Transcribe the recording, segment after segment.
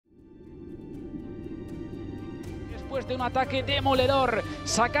después de un ataque demoledor,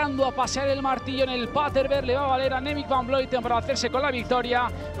 sacando a pasear el martillo en el Paterberg. Le va a valer a Annemiek van Vleuten para hacerse con la victoria.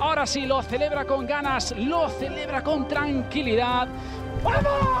 Ahora sí, lo celebra con ganas, lo celebra con tranquilidad.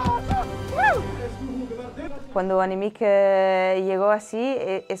 ¡Vamos! Cuando Annemiek llegó así,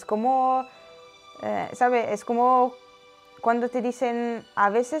 es como, ¿sabes? Es como cuando te dicen, a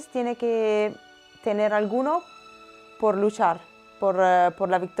veces tiene que tener alguno por luchar, por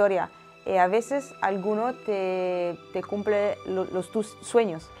la victoria. Y a veces alguno te cumple tus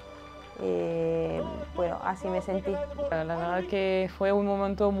sueños. Bueno, así me sentí. La verdad que fue un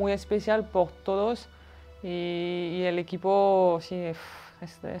momento muy especial por todos y el equipo, sí,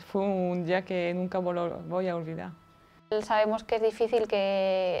 fue un día que nunca voy a olvidar. Sabemos que es difícil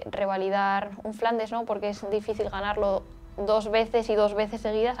revalidar un Flandes, ¿no? Porque es difícil ganarlo 2 veces y 2 veces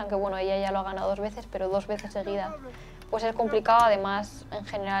seguidas, aunque bueno, ella ya lo ha ganado 2 veces, pero 2 veces seguidas. Pues es complicado, además, en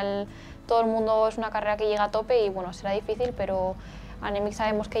general, todo el mundo es una carrera que llega a tope y bueno, será difícil, pero Annemiek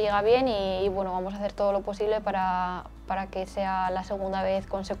sabemos que llega bien y bueno, vamos a hacer todo lo posible para que sea la segunda vez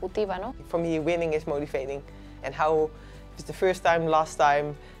consecutiva, ¿no? For me, winning is motivating, and how it's the first time, last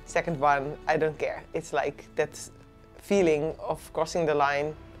time, second one, I don't care. It's like that feeling of crossing the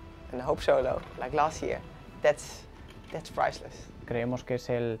line and a hope solo, like last year. That's priceless. Creemos que es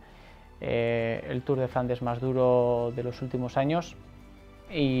el Tour de Flandes más duro de los últimos años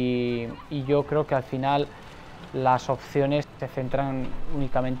y yo creo que al final las opciones se centran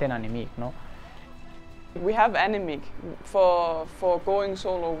únicamente en Annemiek, ¿no? We have Annemiek for going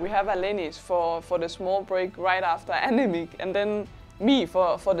solo. We have Arlenis for the small break right after Annemiek, and then me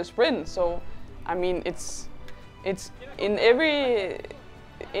for the sprint. So, I mean, it's in every.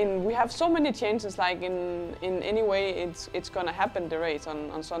 We have so many chances, like in any way it's gonna happen the race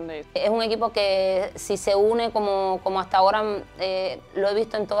on Sunday. Es un equipo que si se une como hasta ahora lo he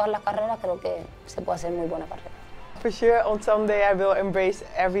visto en todas las carreras, creo que se puede hacer muy buena carrera. For sure, on Sunday I will embrace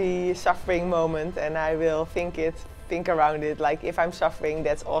every suffering moment and I will think around it. Like if I'm suffering,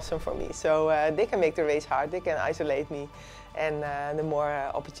 that's awesome for me. So they can make the race hard, they can isolate me, and the more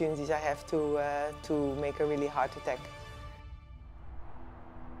opportunities I have to make a really hard attack.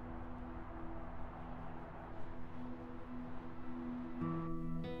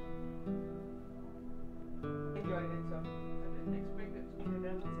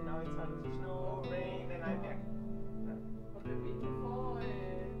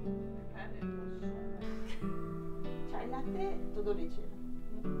 Todo leche.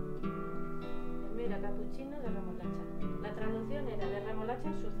 Mira, cappuccino de remolacha. La traducción era de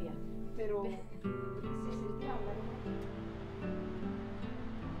remolacha sucia. Pero sí, habla.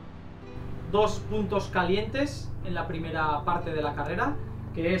 2 puntos calientes en la primera parte de la carrera,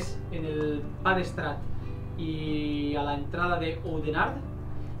 que es en el Padestrat y a la entrada de Oudenaarde,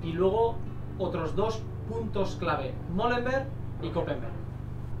 y luego otros 2 puntos clave, Molenberg y Koppenberg.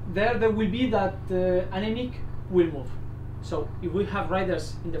 There will be that Annemiek will move. So if we have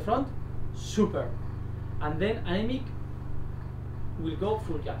riders in the front, super. And then Annemiek will go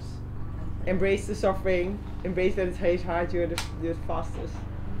full gas. Embrace the suffering, embrace that it's hard, you're the fastest.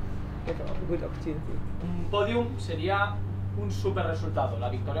 Get a good opportunity. Un podium sería un super resultado. La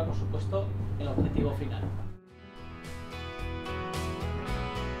victoria, por supuesto, el objetivo final.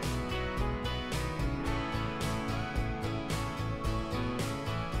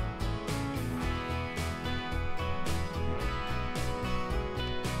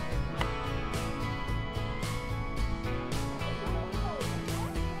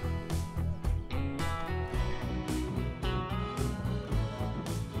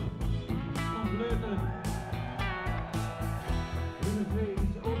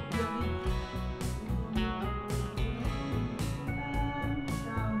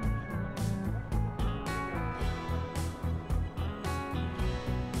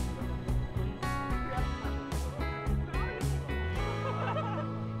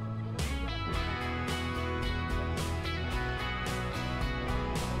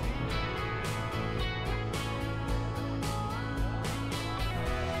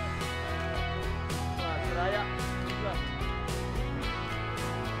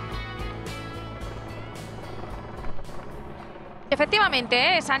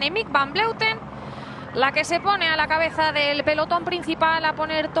 Efectivamente, es Annemiek van Vleuten la que se pone a la cabeza del pelotón principal a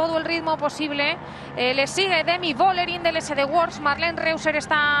poner todo el ritmo posible. Le sigue Demi Vollering del SD Works. Marlene Reuser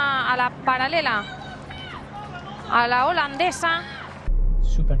está a la paralela a la holandesa.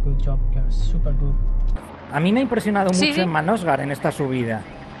 Super good job, girls. Super good. A mí me ha impresionado mucho en Norsgaard en esta subida.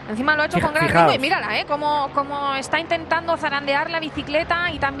 Encima lo ha hecho con gran ritmo y mírala, cómo está intentando zarandear la bicicleta,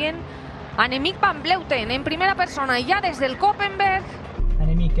 y también Annemiek van Vleuten en primera persona ya desde el Koppenberg.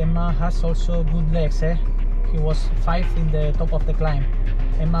 Annemiek, Emma has also good legs, he was 5th in the top of the climb.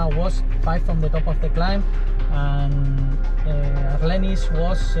 Emma was 5th on the top of the climb, and Arlenis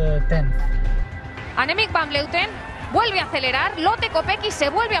was 10th. Annemiek van Vleuten vuelve a acelerar, Lotte Kopecky se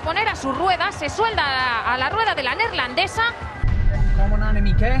vuelve a poner a su rueda, se suelda a la rueda de la neerlandesa. Come on,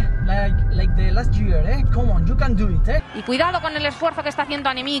 Annemiek, like the last year, come on, you can do it, Y cuidado con el esfuerzo que está haciendo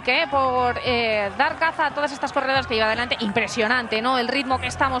Annemiek, por dar caza a todas estas corredoras que lleva adelante. Impresionante, ¿no? El ritmo que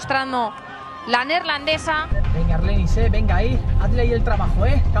está mostrando la neerlandesa. Venga, Arlenis, venga ahí, hazle ahí el trabajo,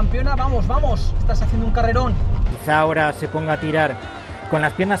 campeona, vamos, vamos, estás haciendo un carrerón. Quizá ahora se ponga a tirar con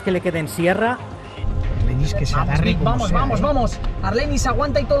las piernas que le queden Sierra. Arlenis, que se agarre como sea, vamos. Arlenis,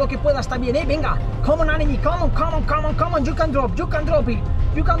 aguanta y todo lo que puedas también, venga. Come on, Annemiek, come on, you can drop it,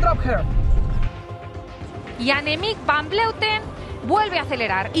 you can drop her. Y Annemiek van Vleuten vuelve a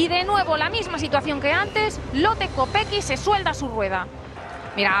acelerar. Y de nuevo la misma situación que antes, Lotte Kopecky se suelda a su rueda.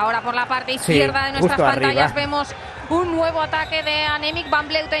 Mira, ahora por la parte izquierda de nuestras pantallas vemos un nuevo ataque de Annemiek van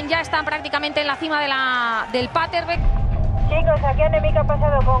Vleuten. Ya están prácticamente en la cima del Paterberg. Chicos, aquí Annemiek ha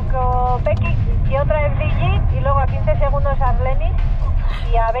pasado con Kopecky y otra FDG, y luego a 15 segundos Arlenis,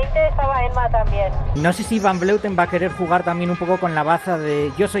 y a 20 estaba Emma también. No sé si Van Vleuten va a querer jugar también un poco con la baza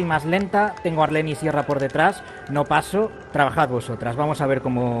de yo soy más lenta, tengo a Arlenis Sierra por detrás, no paso, trabajad vosotras, vamos a ver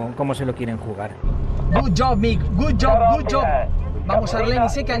cómo se lo quieren jugar. Good job, Mick, good job. Vamos,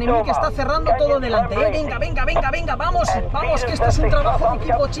 Arlenis, que Annemiek está cerrando todo delante, venga, vamos, que esto es un trabajo de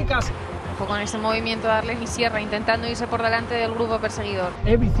equipo, chicas. Con ese movimiento de Arlenis Sierra intentando irse por delante del grupo perseguidor.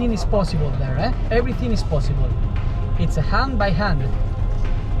 Everything is possible there, Everything is possible. It's a hand by hand.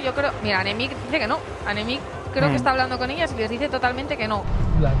 Yo creo, mira, Annemiek dice que no. Annemiek creo que está hablando con ellas y les dice totalmente que no.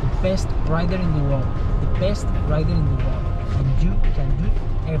 You are the best rider in the world. The best rider in the world. And you can do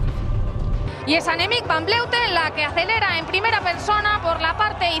everything. Y es Annemiek van Vleuten la que acelera en primera persona por la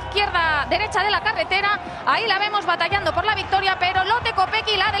parte derecha de la carretera. Ahí la vemos batallando por la victoria, pero Lotte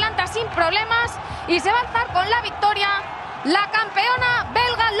Kopecky la adelanta sin problemas y se va a alzar con la victoria. La campeona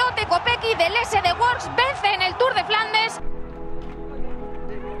belga Lotte Kopecky del SD Works vence en el Tour de Flandes.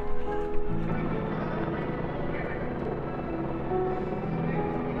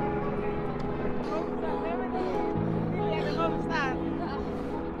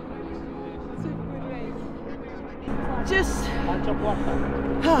 Just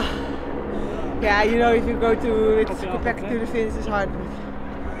yeah, you know, if you go back to the finish, it's hard,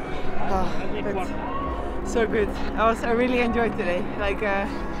 but so good. I really enjoyed today. Like, yeah,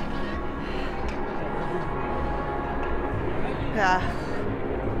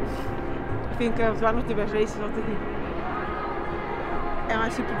 I think it was one of the best races of the team.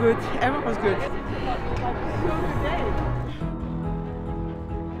 Emma super good. Emma was good. So good day.